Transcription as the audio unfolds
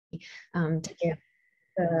me to give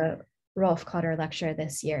the Rolf lecture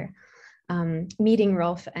this year. Meeting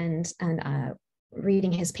Rolf and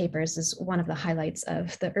reading his papers is one of the highlights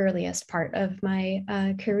of the earliest part of my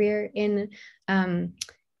career in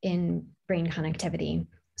brain connectivity.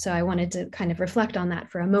 So I wanted to kind of reflect on that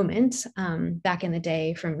for a moment. Back in the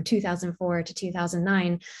day, from 2004 to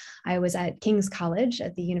 2009, I was at King's College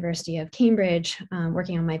at the University of Cambridge,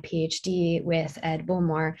 working on my PhD with Ed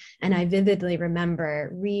Bullmore. And I vividly remember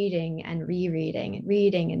reading and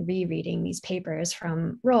rereading these papers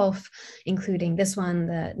from Rolf, including this one,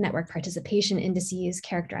 the network participation indices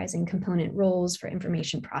characterizing component roles for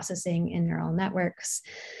information processing in neural networks.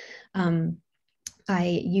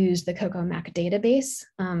 I used the COCO-MAC database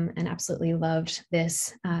and absolutely loved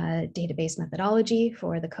this database methodology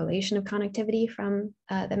for the collation of connectivity from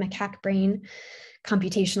the macaque brain,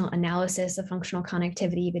 computational analysis of functional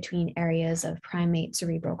connectivity between areas of primate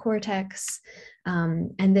cerebral cortex,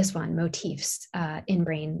 and this one, motifs in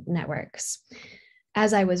brain networks.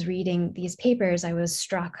 As I was reading these papers, I was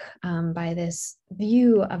struck by this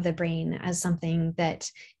view of the brain as something that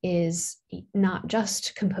is not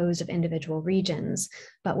just composed of individual regions,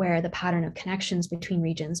 but where the pattern of connections between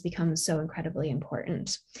regions becomes so incredibly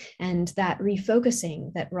important. And that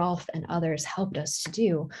refocusing that Rolf and others helped us to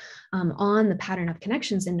do on the pattern of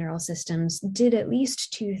connections in neural systems did at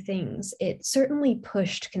least two things. It certainly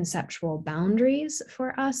pushed conceptual boundaries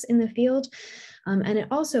for us in the field, and it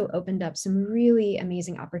also opened up some really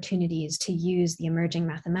amazing opportunities to use the emerging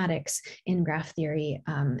mathematics in graph theory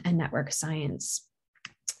and network science.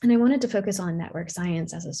 And I wanted to focus on network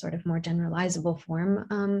science as a sort of more generalizable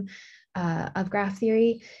form of graph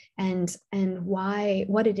theory and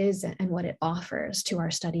what it is and what it offers to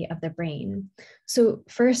our study of the brain. So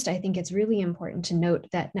first, I think it's really important to note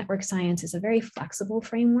that network science is a very flexible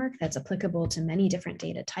framework that's applicable to many different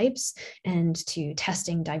data types and to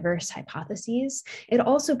testing diverse hypotheses. It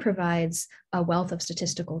also provides a wealth of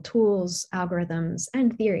statistical tools, algorithms,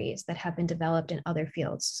 and theories that have been developed in other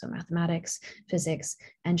fields, so mathematics, physics,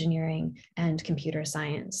 engineering, and computer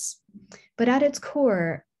science. But at its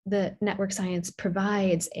core, the network science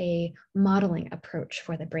provides a modeling approach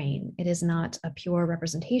for the brain. It is not a pure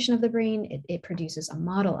representation of the brain. It produces a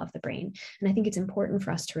model of the brain. And I think it's important for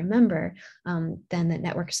us to remember then that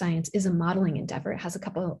network science is a modeling endeavor. It has a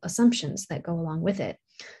couple of assumptions that go along with it.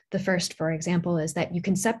 The first, for example, is that you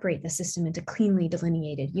can separate the system into cleanly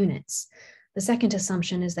delineated units. The second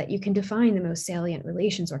assumption is that you can define the most salient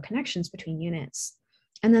relations or connections between units.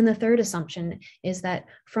 And then the third assumption is that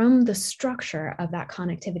from the structure of that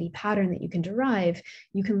connectivity pattern that you can derive,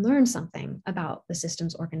 you can learn something about the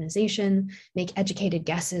system's organization, make educated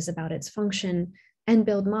guesses about its function, and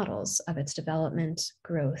build models of its development,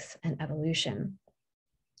 growth, and evolution.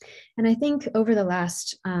 And I think over the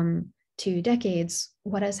last 2 decades,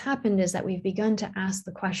 what has happened is that we've begun to ask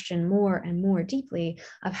the question more and more deeply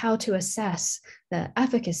of how to assess the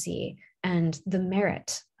efficacy and the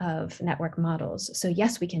merit of network models. So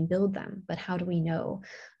yes, we can build them, but how do we know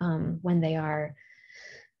when they are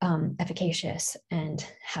efficacious and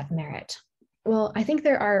have merit? Well, I think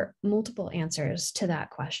there are multiple answers to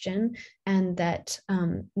that question, and that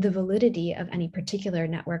the validity of any particular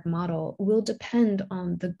network model will depend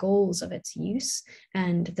on the goals of its use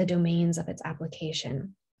and the domains of its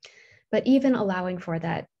application. But even allowing for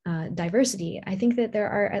that diversity, I think that there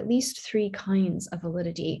are at least 3 kinds of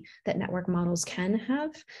validity that network models can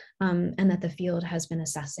have, and that the field has been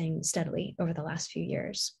assessing steadily over the last few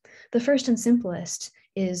years. The first and simplest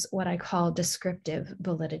is what I call descriptive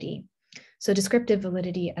validity. So descriptive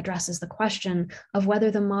validity addresses the question of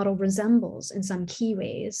whether the model resembles in some key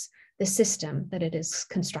ways the system that it is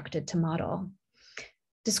constructed to model.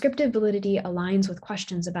 Descriptive validity aligns with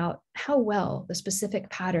questions about how well the specific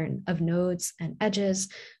pattern of nodes and edges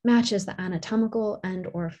matches the anatomical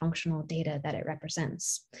and/or functional data that it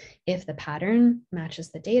represents. If the pattern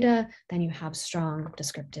matches the data, then you have strong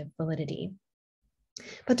descriptive validity.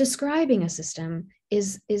 But describing a system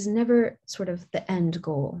is never sort of the end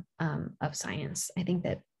goal of science. I think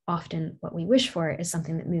that often what we wish for is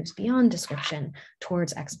something that moves beyond description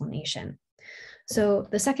towards explanation. So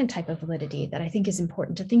the second type of validity that I think is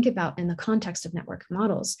important to think about in the context of network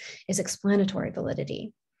models is explanatory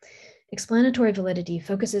validity. Explanatory validity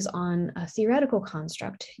focuses on a theoretical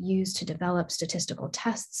construct used to develop statistical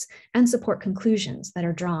tests and support conclusions that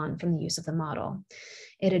are drawn from the use of the model.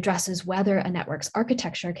 It addresses whether a network's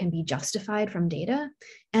architecture can be justified from data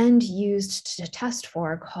and used to test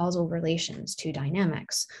for causal relations to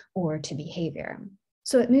dynamics or to behavior.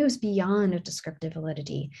 So it moves beyond a descriptive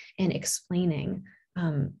validity in explaining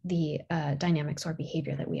the dynamics or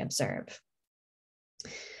behavior that we observe.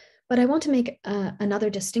 But I want to make another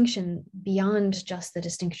distinction beyond just the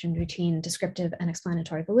distinction between descriptive and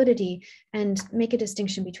explanatory validity, and make a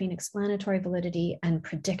distinction between explanatory validity and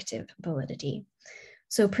predictive validity.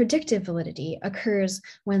 So predictive validity occurs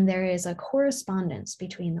when there is a correspondence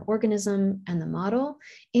between the organism and the model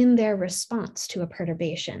in their response to a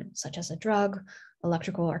perturbation, such as a drug,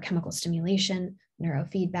 electrical or chemical stimulation,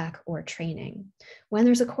 neurofeedback, or training. When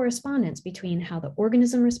there's a correspondence between how the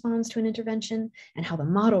organism responds to an intervention and how the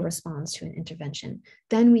model responds to an intervention,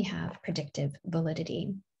 then we have predictive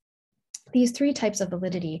validity. These three types of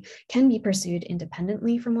validity can be pursued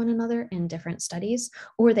independently from one another in different studies,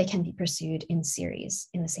 or they can be pursued in series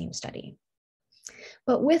in the same study.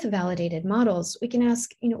 But with validated models, we can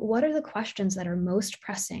ask, what are the questions that are most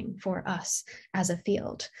pressing for us as a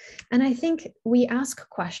field? And I think we ask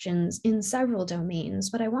questions in several domains,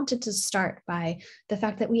 but I wanted to start by the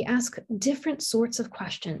fact that we ask different sorts of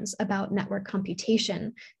questions about network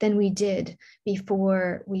computation than we did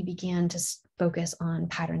before we began to focus on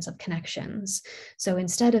patterns of connections. So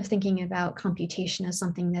instead of thinking about computation as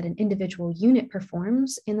something that an individual unit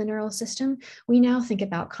performs in the neural system, we now think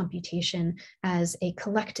about computation as a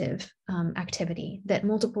collective activity that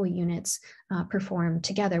multiple units perform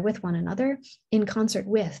together with one another in concert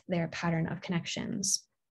with their pattern of connections.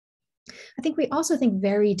 I think we also think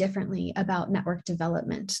very differently about network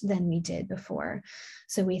development than we did before.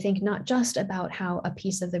 So we think not just about how a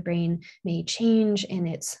piece of the brain may change in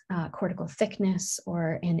its cortical thickness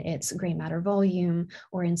or in its gray matter volume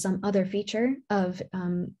or in some other feature of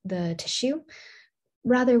the tissue.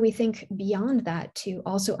 Rather, we think beyond that to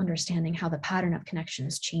also understanding how the pattern of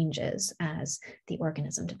connections changes as the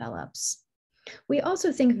organism develops. We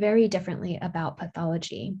also think very differently about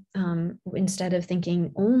pathology. Instead of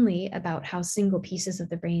thinking only about how single pieces of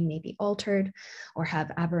the brain may be altered or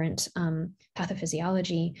have aberrant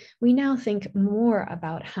pathophysiology, we now think more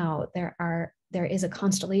about how there is a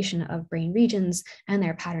constellation of brain regions and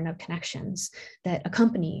their pattern of connections that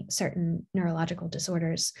accompany certain neurological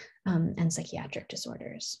disorders and psychiatric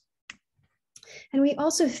disorders. And we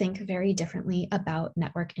also think very differently about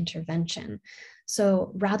network intervention.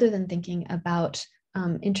 So rather than thinking about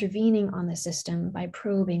intervening on the system by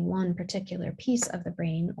probing one particular piece of the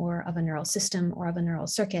brain or of a neural system or of a neural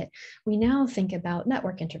circuit, we now think about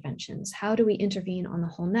network interventions. How do we intervene on the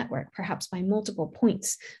whole network, perhaps by multiple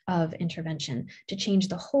points of intervention to change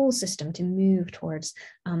the whole system to move towards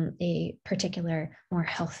a particular, more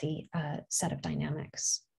healthy set of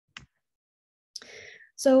dynamics?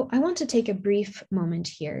 So I want to take a brief moment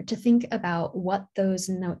here to think about what those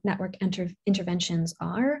network interventions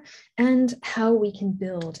are and how we can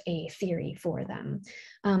build a theory for them.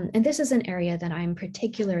 And this is an area that I'm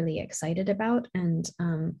particularly excited about and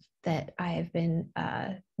that I have been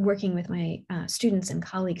working with my students and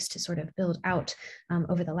colleagues to sort of build out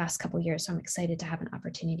over the last couple of years. So I'm excited to have an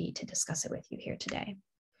opportunity to discuss it with you here today.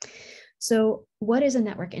 So what is a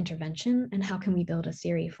network intervention and how can we build a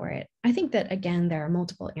theory for it? I think that, again, there are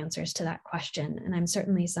multiple answers to that question. And I'm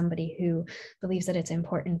certainly somebody who believes that it's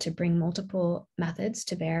important to bring multiple methods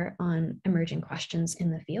to bear on emerging questions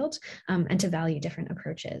in the field and to value different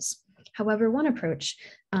approaches. However, one approach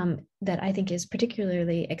that I think is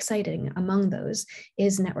particularly exciting among those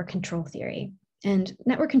is network control theory. And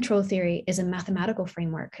network control theory is a mathematical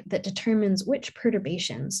framework that determines which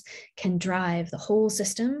perturbations can drive the whole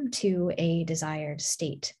system to a desired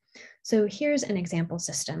state. So here's an example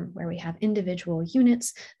system where we have individual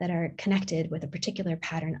units that are connected with a particular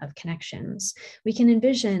pattern of connections. We can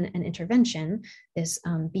envision an intervention, this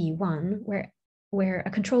B1, where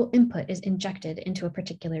a control input is injected into a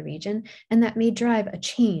particular region, and that may drive a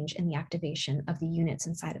change in the activation of the units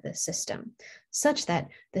inside of the system, such that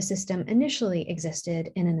the system initially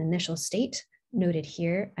existed in an initial state, noted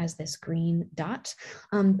here as this green dot,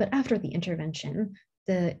 but after the intervention,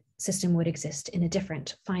 the system would exist in a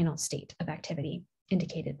different final state of activity,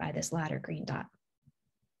 indicated by this latter green dot.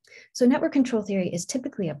 So network control theory is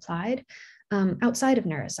typically applied outside of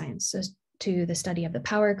neuroscience, so to the study of the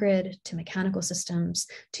power grid, to mechanical systems,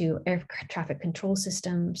 to air traffic control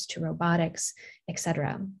systems, to robotics,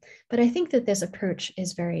 etc. But I think that this approach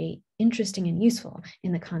is very interesting and useful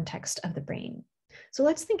in the context of the brain. So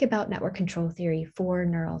let's think about network control theory for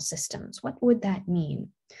neural systems. What would that mean?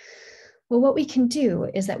 Well, what we can do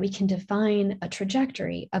is that we can define a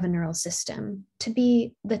trajectory of a neural system to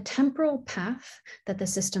be the temporal path that the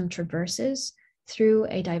system traverses through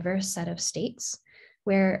a diverse set of states,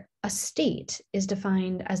 where a state is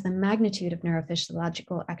defined as the magnitude of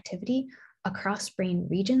neurophysiological activity across brain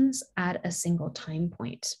regions at a single time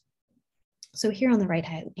point. So here on the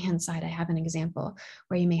right-hand side, I have an example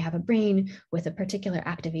where you may have a brain with a particular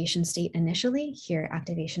activation state initially, here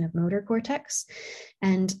activation of motor cortex,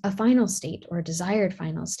 and a final state or desired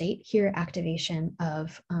final state, here activation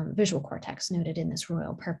of visual cortex, noted in this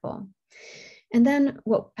royal purple. And then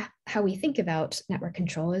how we think about network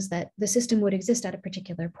control is that the system would exist at a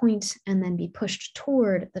particular point and then be pushed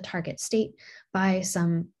toward the target state by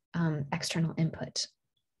some external input.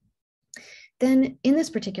 Then in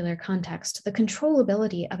this particular context, the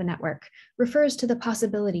controllability of a network refers to the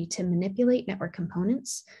possibility to manipulate network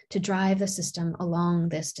components to drive the system along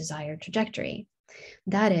this desired trajectory.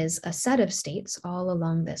 That is a set of states all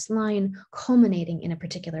along this line, culminating in a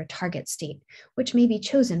particular target state, which may be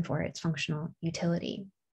chosen for its functional utility.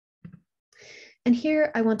 And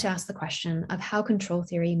here I want to ask the question of how control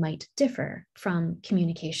theory might differ from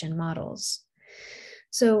communication models.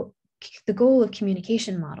 So the goal of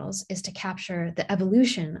communication models is to capture the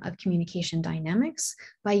evolution of communication dynamics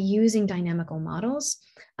by using dynamical models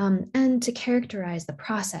and to characterize the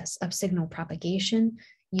process of signal propagation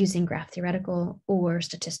using graph theoretical or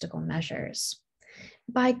statistical measures.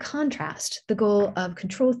 By contrast, the goal of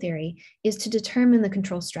control theory is to determine the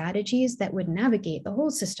control strategies that would navigate the whole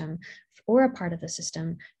system or a part of the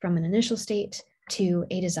system from an initial state to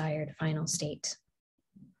a desired final state.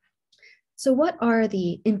 So what are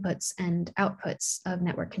the inputs and outputs of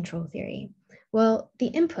network control theory? Well, the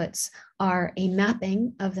inputs are a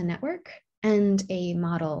mapping of the network and a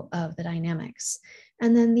model of the dynamics.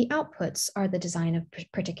 And then the outputs are the design of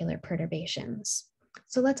particular perturbations.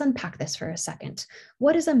 So let's unpack this for a second.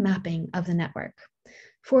 What is a mapping of the network?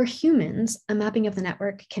 For humans, a mapping of the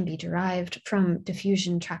network can be derived from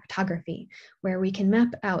diffusion tractography, where we can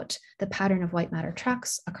map out the pattern of white matter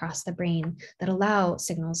tracks across the brain that allow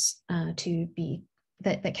signals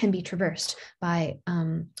that can be traversed by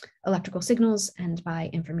electrical signals and by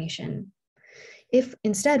information. If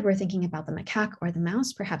instead we're thinking about the macaque or the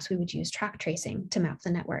mouse, perhaps we would use track tracing to map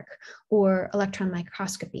the network, or electron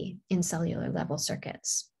microscopy in cellular level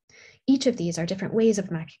circuits. Each of these are different ways of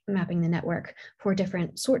mapping the network for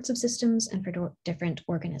different sorts of systems and for different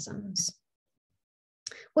organisms.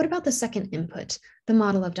 What about the second input, the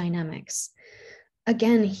model of dynamics?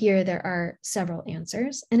 Again, here there are several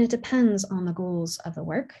answers, and it depends on the goals of the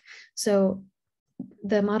work. So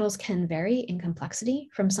the models can vary in complexity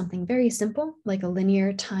from something very simple, like a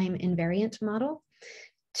linear time invariant model,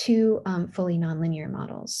 to fully nonlinear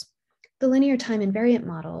models. The linear time invariant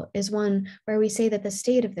model is one where we say that the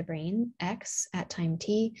state of the brain, x, at time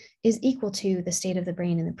t, is equal to the state of the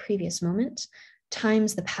brain in the previous moment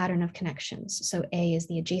times the pattern of connections. So A is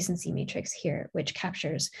the adjacency matrix here, which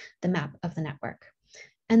captures the map of the network.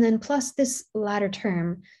 And then plus this latter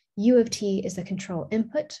term, u of t is the control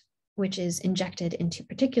input, which is injected into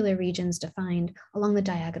particular regions defined along the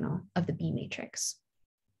diagonal of the B matrix.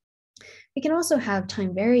 We can also have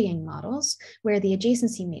time varying models where the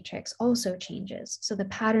adjacency matrix also changes. So the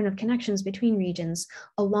pattern of connections between regions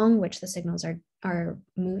along which the signals are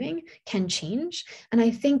moving can change. And I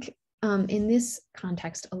think in this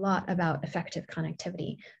context a lot about effective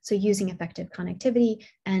connectivity. So using effective connectivity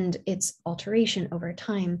and its alteration over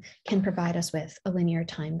time can provide us with a linear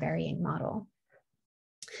time varying model.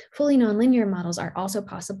 Fully nonlinear models are also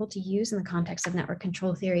possible to use in the context of network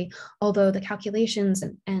control theory, although the calculations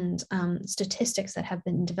and statistics that have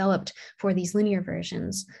been developed for these linear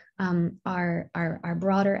versions are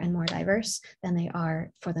broader and more diverse than they are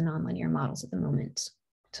for the nonlinear models at the moment.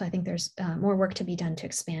 So I think there's more work to be done to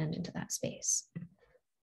expand into that space.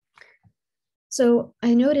 So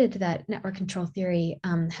I noted that network control theory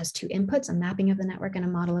has two inputs, a mapping of the network and a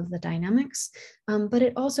model of the dynamics, but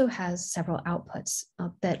it also has several outputs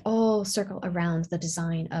that all circle around the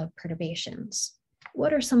design of perturbations.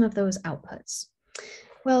 What are some of those outputs?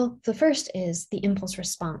 Well, the first is the impulse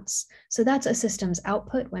response. So that's a system's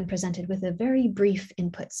output when presented with a very brief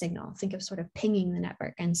input signal. Think of sort of pinging the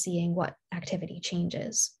network and seeing what activity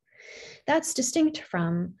changes. That's distinct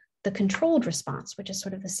from the controlled response, which is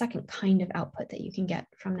sort of the second kind of output that you can get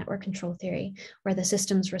from network control theory, where the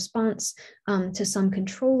system's response to some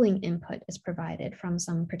controlling input is provided from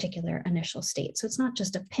some particular initial state. So it's not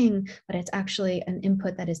just a ping, but it's actually an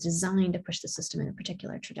input that is designed to push the system in a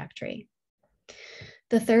particular trajectory.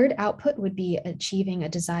 The third output would be achieving a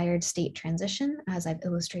desired state transition, as I've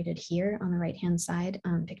illustrated here on the right-hand side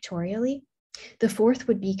pictorially. The fourth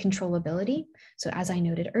would be controllability. So as I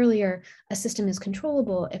noted earlier, a system is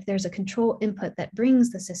controllable if there's a control input that brings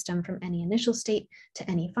the system from any initial state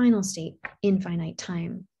to any final state in finite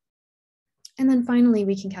time. And then finally,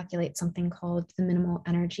 we can calculate something called the minimal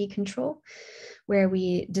energy control, where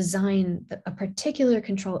we design a particular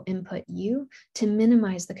control input U to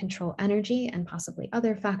minimize the control energy and possibly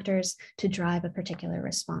other factors to drive a particular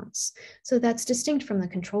response. So that's distinct from the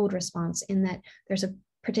controlled response in that there's a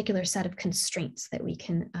particular set of constraints that we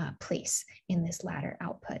can place in this latter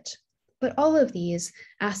output. But all of these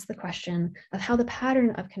ask the question of how the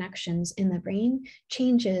pattern of connections in the brain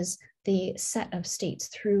changes the set of states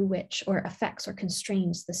through which, or affects or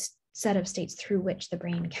constrains the set of states through which the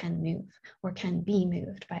brain can move or can be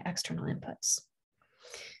moved by external inputs.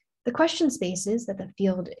 The question spaces that the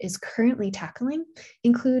field is currently tackling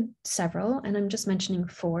include several, and I'm just mentioning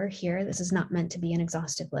 4 here. This is not meant to be an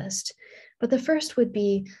exhaustive list. But the first would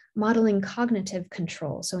be modeling cognitive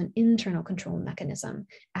control, so an internal control mechanism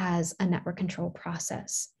as a network control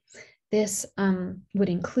process. This would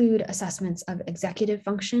include assessments of executive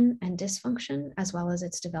function and dysfunction, as well as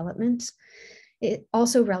its development.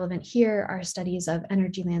 Also relevant here are studies of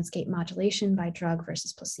energy landscape modulation by drug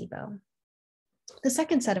versus placebo. The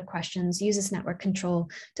second set of questions uses network control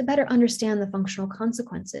to better understand the functional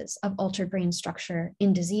consequences of altered brain structure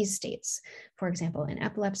in disease states, for example, in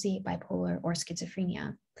epilepsy, bipolar, or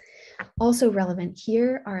schizophrenia. Also relevant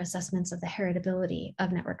here are assessments of the heritability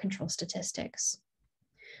of network control statistics.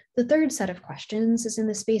 The third set of questions is in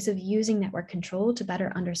the space of using network control to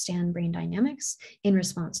better understand brain dynamics in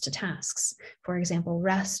response to tasks, for example,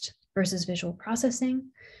 rest versus visual processing,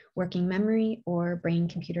 working memory, or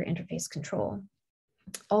brain-computer interface control.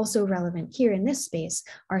 Also relevant here in this space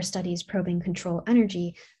are studies probing control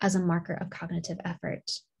energy as a marker of cognitive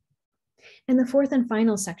effort. And the fourth and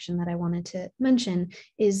final section that I wanted to mention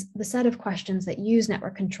is the set of questions that use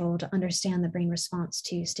network control to understand the brain response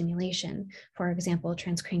to stimulation, for example,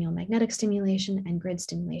 transcranial magnetic stimulation and grid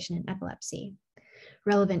stimulation in epilepsy.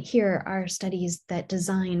 Relevant here are studies that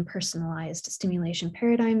design personalized stimulation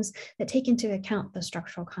paradigms that take into account the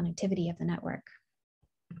structural connectivity of the network.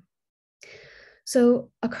 So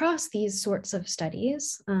across these sorts of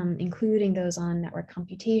studies, including those on network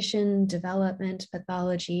computation, development,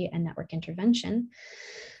 pathology, and network intervention,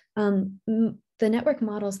 the network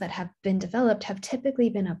models that have been developed have typically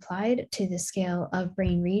been applied to the scale of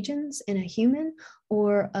brain regions in a human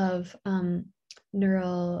or of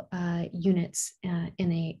neural units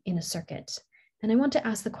in a circuit. And I want to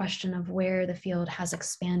ask the question of where the field has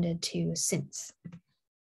expanded to since.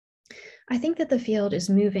 I think that the field is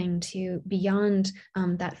moving to beyond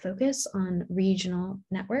that focus on regional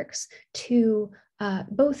networks to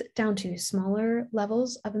both down to smaller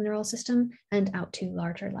levels of a neural system and out to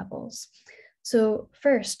larger levels. So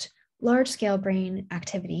first, large-scale brain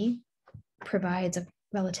activity provides a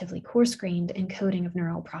relatively coarse-grained encoding of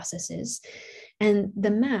neural processes. And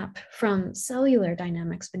the map from cellular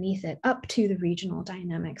dynamics beneath it up to the regional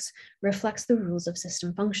dynamics reflects the rules of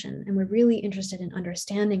system function. And we're really interested in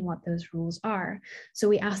understanding what those rules are. So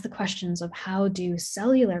we ask the questions of how do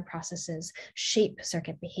cellular processes shape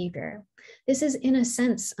circuit behavior? This is in a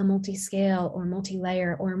sense a multi-scale or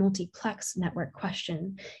multi-layer or multiplex network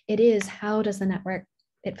question. It is how does the network,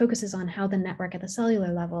 it focuses on how the network at the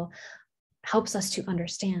cellular level helps us to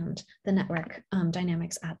understand the network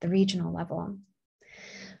dynamics at the regional level.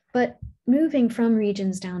 But moving from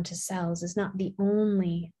regions down to cells is not the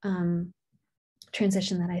only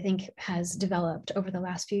transition that I think has developed over the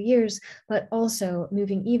last few years, but also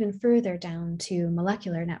moving even further down to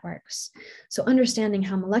molecular networks. So understanding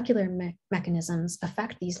how molecular mechanisms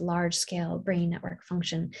affect these large-scale brain network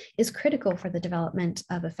function is critical for the development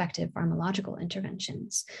of effective pharmacological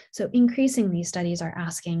interventions. So increasingly, studies are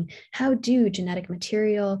asking, how do genetic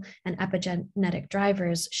material and epigenetic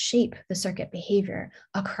drivers shape the circuit behavior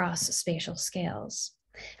across spatial scales?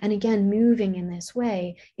 And again, moving in this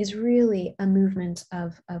way is really a movement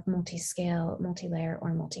of multi-scale, multi-layer,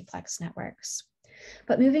 or multiplex networks.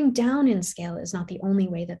 But moving down in scale is not the only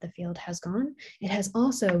way that the field has gone. It has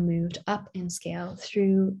also moved up in scale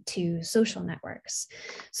through to social networks.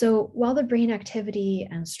 So while the brain activity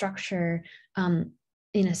and structure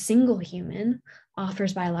in a single human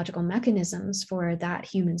offers biological mechanisms for that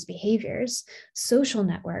human's behaviors, social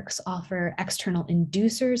networks offer external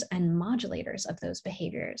inducers and modulators of those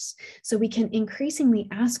behaviors. So we can increasingly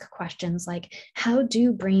ask questions like, how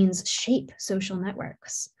do brains shape social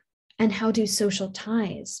networks? And how do social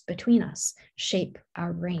ties between us shape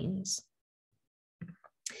our brains?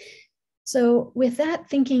 So with that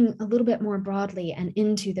thinking a little bit more broadly and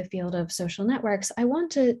into the field of social networks, I want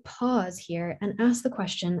to pause here and ask the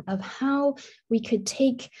question of how we could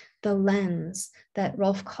take the lens that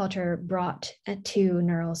Rolf brought to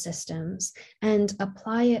neural systems and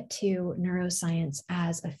apply it to neuroscience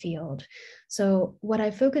as a field. So what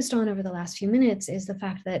I've focused on over the last few minutes is the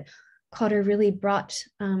fact that Cotter really brought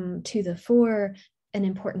to the fore an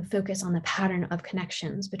important focus on the pattern of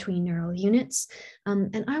connections between neural units.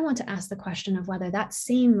 And I want to ask the question of whether that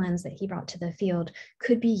same lens that he brought to the field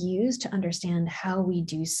could be used to understand how we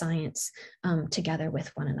do science together with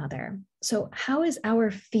one another. So how is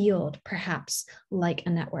our field perhaps like a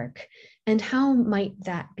network? And how might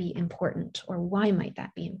that be important, or why might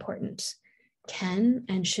that be important? Can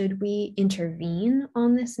and should we intervene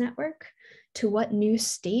on this network? To what new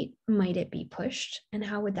state might it be pushed, and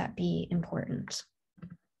how would that be important?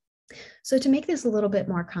 So to make this a little bit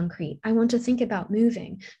more concrete, I want to think about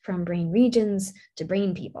moving from brain regions to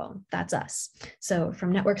brain people. That's us. So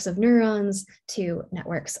from networks of neurons to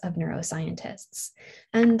networks of neuroscientists.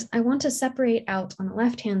 And I want to separate out on the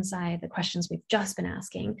left-hand side the questions we've just been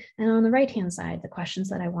asking, and on the right-hand side, the questions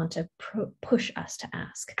that I want to push us to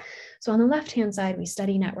ask. So on the left-hand side, we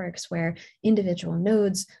study networks where individual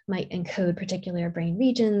nodes might encode particular brain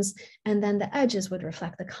regions, and then the edges would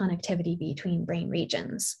reflect the connectivity between brain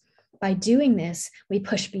regions. By doing this, we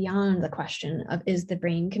push beyond the question of, is the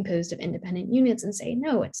brain composed of independent units, and say,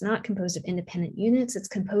 no, it's not composed of independent units, it's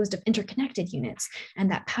composed of interconnected units. And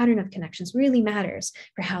that pattern of connections really matters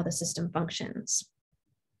for how the system functions.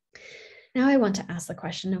 Now I want to ask the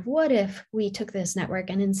question of, what if we took this network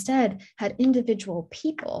and instead had individual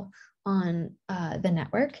people on the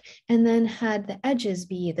network, and then had the edges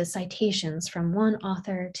be the citations from one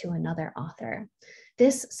author to another author?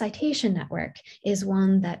 This citation network is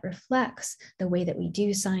one that reflects the way that we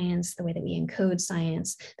do science, the way that we encode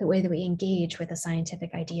science, the way that we engage with the scientific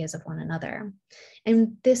ideas of one another.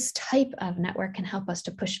 And this type of network can help us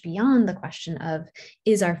to push beyond the question of,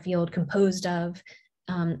 is our field composed of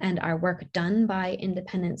and our work done by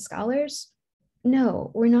independent scholars? No,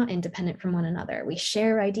 we're not independent from one another. We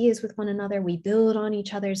share ideas with one another. We build on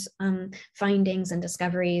each other's findings and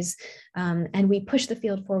discoveries, and we push the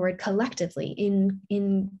field forward collectively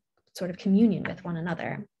in sort of communion with one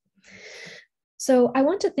another. So I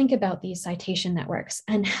want to think about these citation networks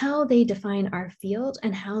and how they define our field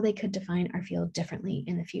and how they could define our field differently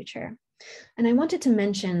in the future. And I wanted to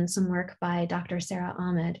mention some work by Dr. Sarah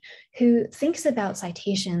Ahmed, who thinks about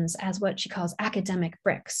citations as what she calls academic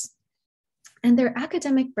bricks. And they're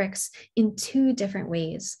academic bricks in two different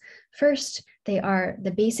ways. First, they are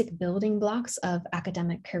the basic building blocks of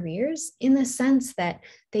academic careers, in the sense that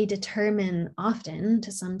they determine often,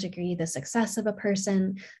 to some degree, the success of a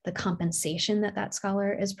person, the compensation that that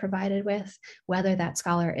scholar is provided with, whether that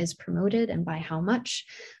scholar is promoted and by how much.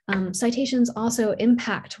 Citations also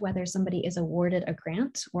impact whether somebody is awarded a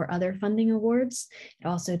grant or other funding awards. It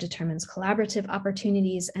also determines collaborative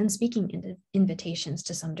opportunities and speaking invitations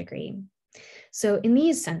to some degree. So in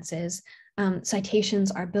these senses,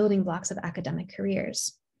 citations are building blocks of academic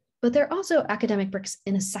careers, but they're also academic bricks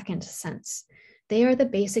in a second sense. They are the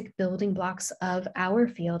basic building blocks of our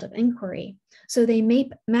field of inquiry. So they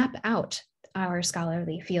map out our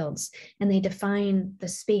scholarly fields, and they define the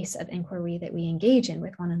space of inquiry that we engage in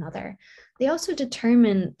with one another. They also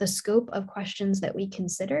determine the scope of questions that we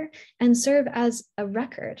consider and serve as a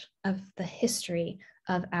record of the history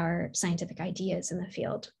of our scientific ideas in the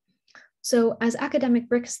field. So as academic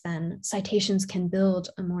bricks then, citations can build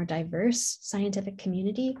a more diverse scientific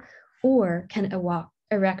community or can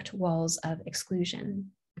erect walls of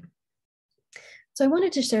exclusion. So I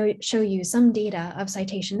wanted to show you some data of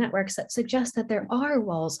citation networks that suggest that there are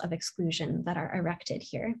walls of exclusion that are erected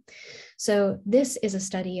here. So this is a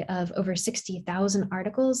study of over 60,000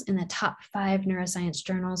 articles in the top 5 neuroscience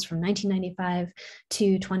journals from 1995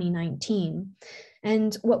 to 2019.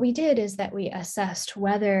 And what we did is that we assessed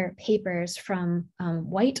whether papers from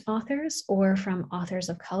white authors or from authors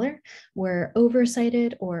of color were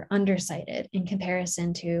overcited or undercited in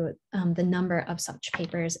comparison to the number of such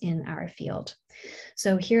papers in our field.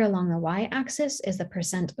 So here along the y-axis is the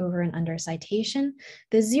percent over and under citation.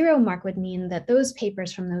 The 0 mark would mean that those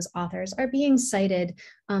papers from those authors are being cited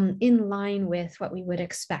in line with what we would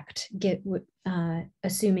expect,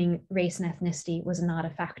 assuming race and ethnicity was not a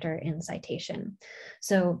factor in citation.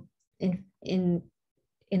 So in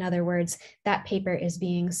other words, that paper is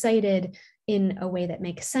being cited in a way that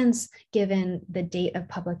makes sense given the date of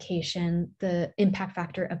publication, the impact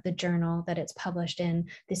factor of the journal that it's published in,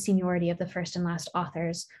 the seniority of the first and last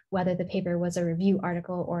authors, whether the paper was a review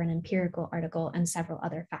article or an empirical article, and several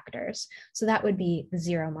other factors. So that would be the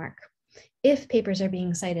 0 mark. If papers are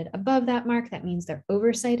being cited above that mark, that means they're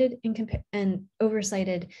overcited in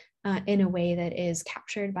a way that is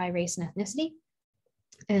captured by race and ethnicity.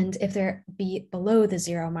 And if they're below the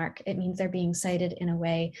 0 mark, it means they're being cited in a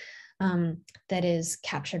way that is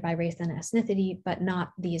captured by race and ethnicity, but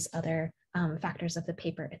not these other factors of the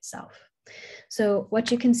paper itself. So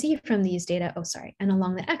what you can see from these data, and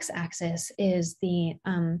along the x-axis is the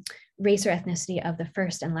race or ethnicity of the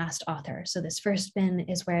first and last author. So this first bin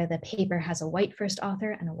is where the paper has a white first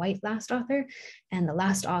author and a white last author. And the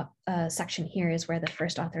last section here is where the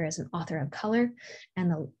first author is an author of color and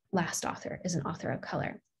the last author is an author of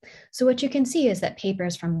color. So what you can see is that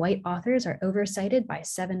papers from white authors are oversighted by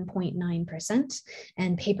 7.9%,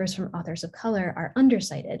 and papers from authors of color are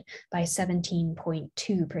undercited by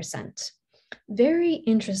 17.2%. Very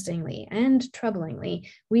interestingly and troublingly,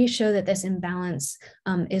 we show that this imbalance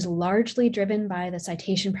is largely driven by the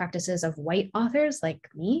citation practices of white authors like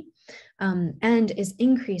me, and is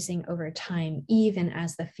increasing over time, even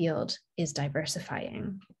as the field is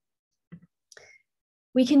diversifying.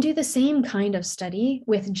 We can do the same kind of study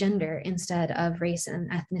with gender instead of race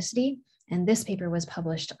and ethnicity. And this paper was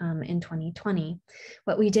published in 2020.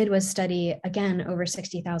 What we did was study, again, over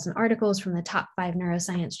 60,000 articles from the top 5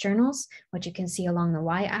 neuroscience journals. What you can see along the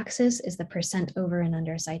y-axis is the % over and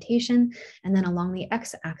under citation. And then along the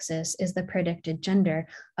x-axis is the predicted gender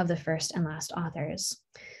of the first and last authors.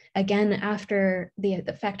 Again, after the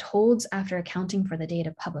effect holds after accounting for the date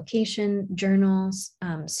of publication, journals,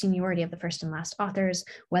 seniority of the first and last authors,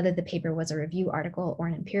 whether the paper was a review article or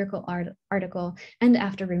an empirical article, and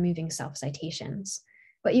after removing self-citations.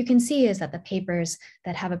 What you can see is that the papers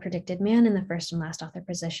that have a predicted man in the first and last author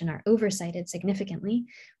position are oversighted significantly,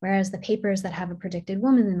 whereas the papers that have a predicted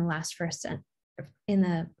woman in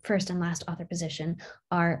the first and last author position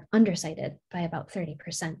are undercited by about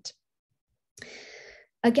 30%.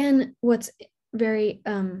 Again, what's very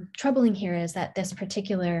troubling here is that this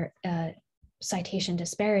particular citation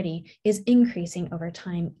disparity is increasing over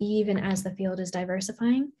time, even as the field is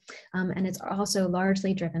diversifying, and it's also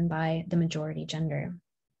largely driven by the majority gender.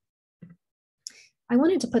 I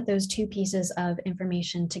wanted to put those two pieces of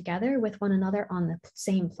information together with one another on the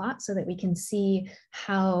same plot so that we can see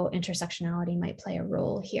how intersectionality might play a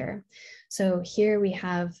role here. So here we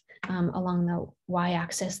have along the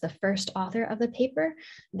y-axis the first author of the paper,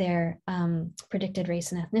 their predicted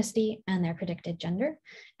race and ethnicity, and their predicted gender.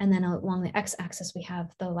 And then along the x-axis we have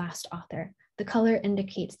the last author. The color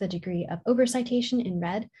indicates the degree of oversicitation in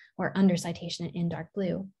red or undercitation in dark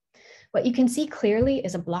blue. What you can see clearly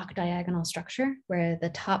is a block diagonal structure where the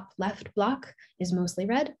top left block is mostly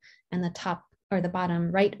red and the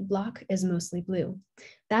bottom right block is mostly blue.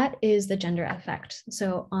 That is the gender effect.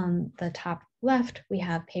 So on the top left, we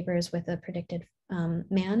have papers with a predicted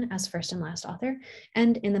man as first and last author.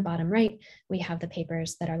 And in the bottom right, we have the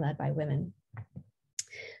papers that are led by women.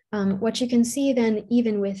 What you can see then,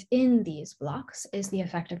 even within these blocks, is the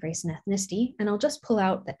effect of race and ethnicity. And I'll just pull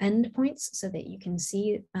out the end points so that you can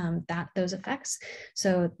see those effects.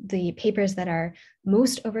 So the papers that are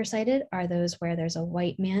most oversighted are those where there's a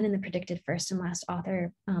white man in the predicted first and last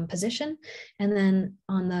author position. And then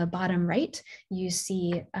on the bottom right, you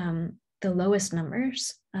see the lowest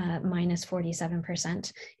numbers, minus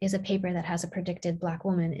 47%, is a paper that has a predicted Black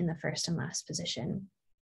woman in the first and last position.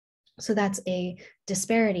 So that's a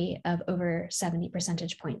disparity of over 70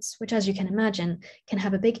 percentage points, which, as you can imagine, can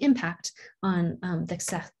have a big impact on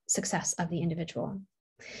the success of the individual.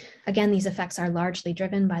 Again, these effects are largely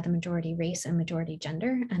driven by the majority race and majority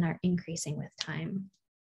gender and are increasing with time.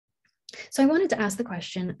 So I wanted to ask the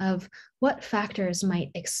question of what factors might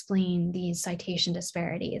explain these citation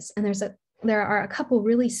disparities. And there are a couple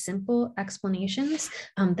really simple explanations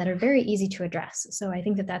that are very easy to address. So I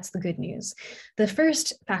think that that's the good news. The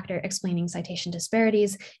first factor explaining citation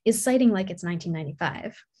disparities is citing like it's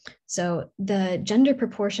 1995. So the gender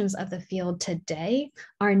proportions of the field today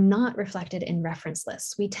are not reflected in reference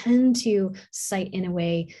lists. We tend to cite in a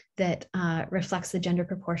way that reflects the gender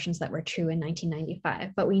proportions that were true in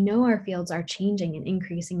 1995, but we know our fields are changing and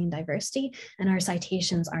increasing in diversity, and our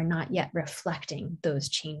citations are not yet reflecting those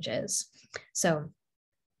changes. So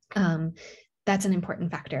that's an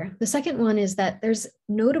important factor. The second one is that there's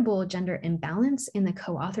notable gender imbalance in the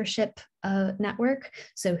co-authorship network.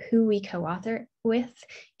 So who we co-author with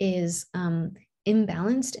is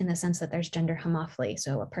imbalanced in the sense that there's gender homophily.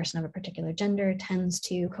 So a person of a particular gender tends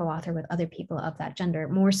to co-author with other people of that gender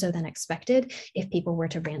more so than expected if people were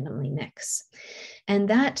to randomly mix. And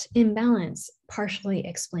that imbalance partially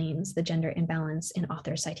explains the gender imbalance in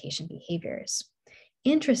author citation behaviors.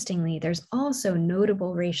 Interestingly, there's also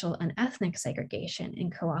notable racial and ethnic segregation in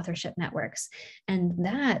co-authorship networks, and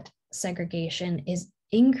that segregation is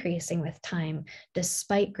increasing with time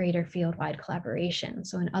despite greater field-wide collaboration.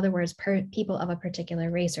 So in other words, people of a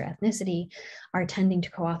particular race or ethnicity are tending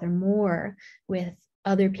to co-author more with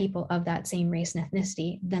other people of that same race and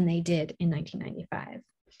ethnicity than they did in 1995.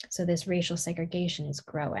 So this racial segregation is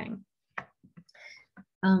growing.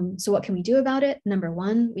 So what can we do about it? Number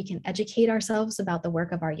one, we can educate ourselves about the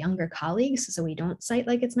work of our younger colleagues so we don't cite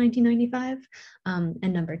like it's 1995.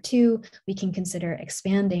 And number two, we can consider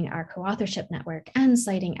expanding our co-authorship network and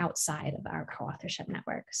citing outside of our co-authorship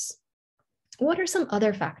networks. What are some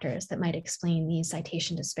other factors that might explain these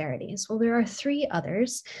citation disparities? Well, there are three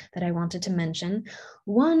others that I wanted to mention.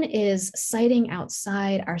 One is citing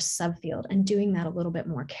outside our subfield and doing that a little bit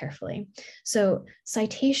more carefully. So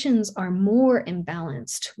citations are more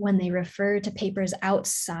imbalanced when they refer to papers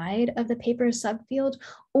outside of the paper's subfield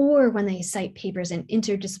or when they cite papers in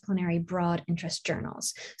interdisciplinary broad interest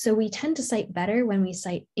journals. So we tend to cite better when we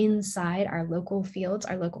cite inside our local fields,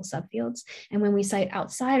 our local subfields, and when we cite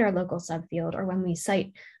outside our local subfield, or when we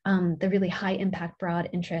cite the really high impact broad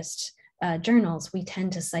interest journals, we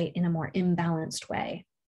tend to cite in a more imbalanced way.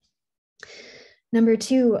 Number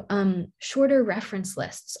two, shorter reference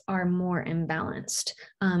lists are more imbalanced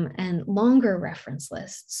and longer reference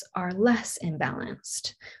lists are less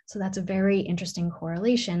imbalanced. So that's a very interesting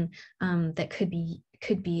correlation that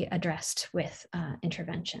could be addressed with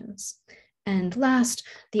interventions. And last,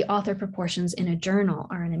 the author proportions in a journal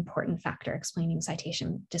are an important factor explaining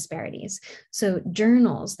citation disparities. So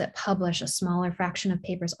journals that publish a smaller fraction of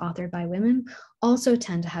papers authored by women also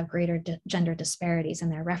tend to have greater gender disparities in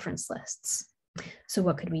their reference lists. So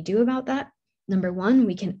what could we do about that? Number one,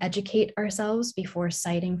 we can educate ourselves before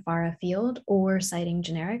citing far afield or citing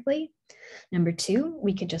generically. Number two,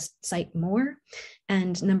 we could just cite more.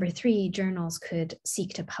 And number three, journals could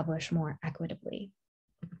seek to publish more equitably.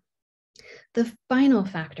 The final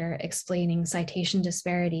factor explaining citation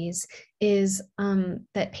disparities is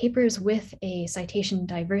that papers with a citation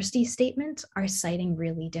diversity statement are citing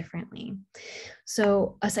really differently.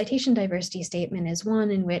 So a citation diversity statement is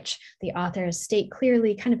one in which the authors state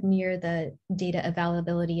clearly, kind of near the data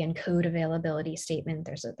availability and code availability statement,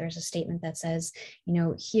 there's a statement that says, you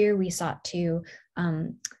know, here we sought to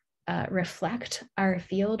reflect our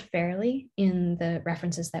field fairly in the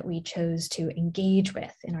references that we chose to engage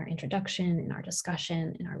with in our introduction, in our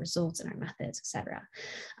discussion, in our results, in our methods, etc.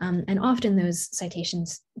 And often those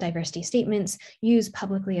citations diversity statements use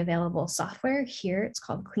publicly available software. Here it's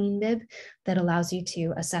called CleanBib, that allows you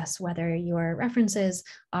to assess whether your references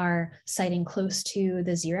are citing close to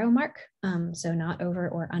the 0 mark, so not over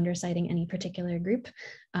or under citing any particular group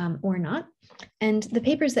or not. And the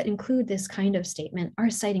papers that include this kind of statement are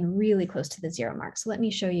citing really close to the 0 mark. So let me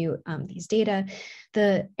show you these data.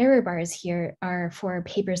 The error bars here are for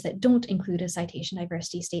papers that don't include a citation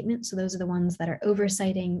diversity statement. So those are the ones that are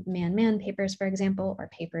oversighting man-man papers, for example, or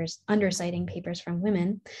papers underciting papers from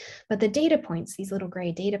women. But the data points, these little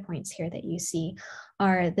gray data points here that you see,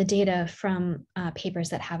 are the data from papers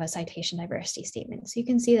that have a citation diversity statement. So you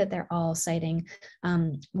can see that they're all citing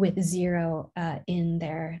with 0 in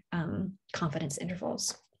their confidence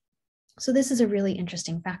intervals. So this is a really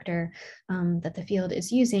interesting factor that the field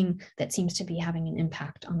is using that seems to be having an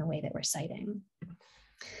impact on the way that we're citing.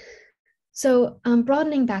 So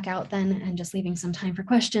broadening back out then and just leaving some time for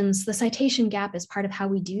questions, the citation gap is part of how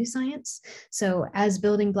we do science. So as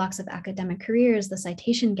building blocks of academic careers, the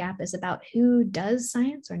citation gap is about who does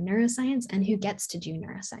science or neuroscience and who gets to do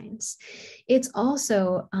neuroscience. It's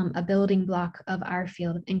also a building block of our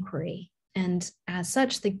field of inquiry. And as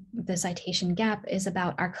such, the citation gap is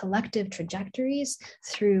about our collective trajectories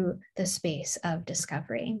through the space of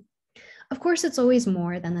discovery. Of course, it's always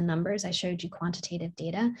more than the numbers. I showed you quantitative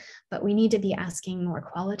data, but we need to be asking more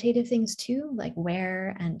qualitative things too, like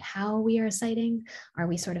where and how we are citing. Are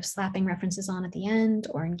we sort of slapping references on at the end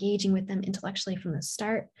or engaging with them intellectually from the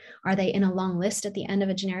start? Are they in a long list at the end of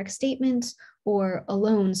a generic statement or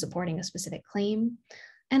alone supporting a specific claim?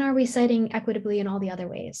 And are we citing equitably in all the other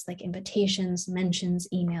ways, like invitations, mentions,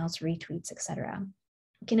 emails, retweets, etc.?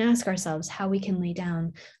 We can ask ourselves how we can lay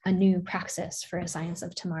down a new praxis for a science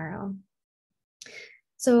of tomorrow.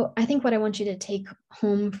 So I think what I want you to take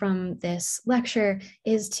home from this lecture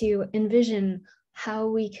is to envision how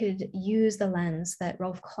we could use the lens that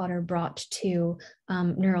Rolf brought to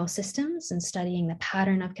neural systems and studying the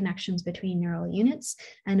pattern of connections between neural units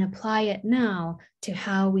and apply it now to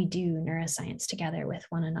how we do neuroscience together with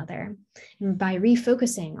one another. And by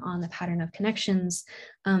refocusing on the pattern of connections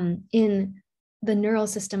in the neural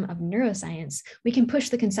system of neuroscience, we can push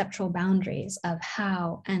the conceptual boundaries of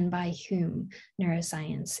how and by whom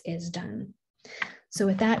neuroscience is done. So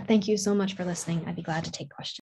with that, thank you so much for listening. I'd be glad to take questions.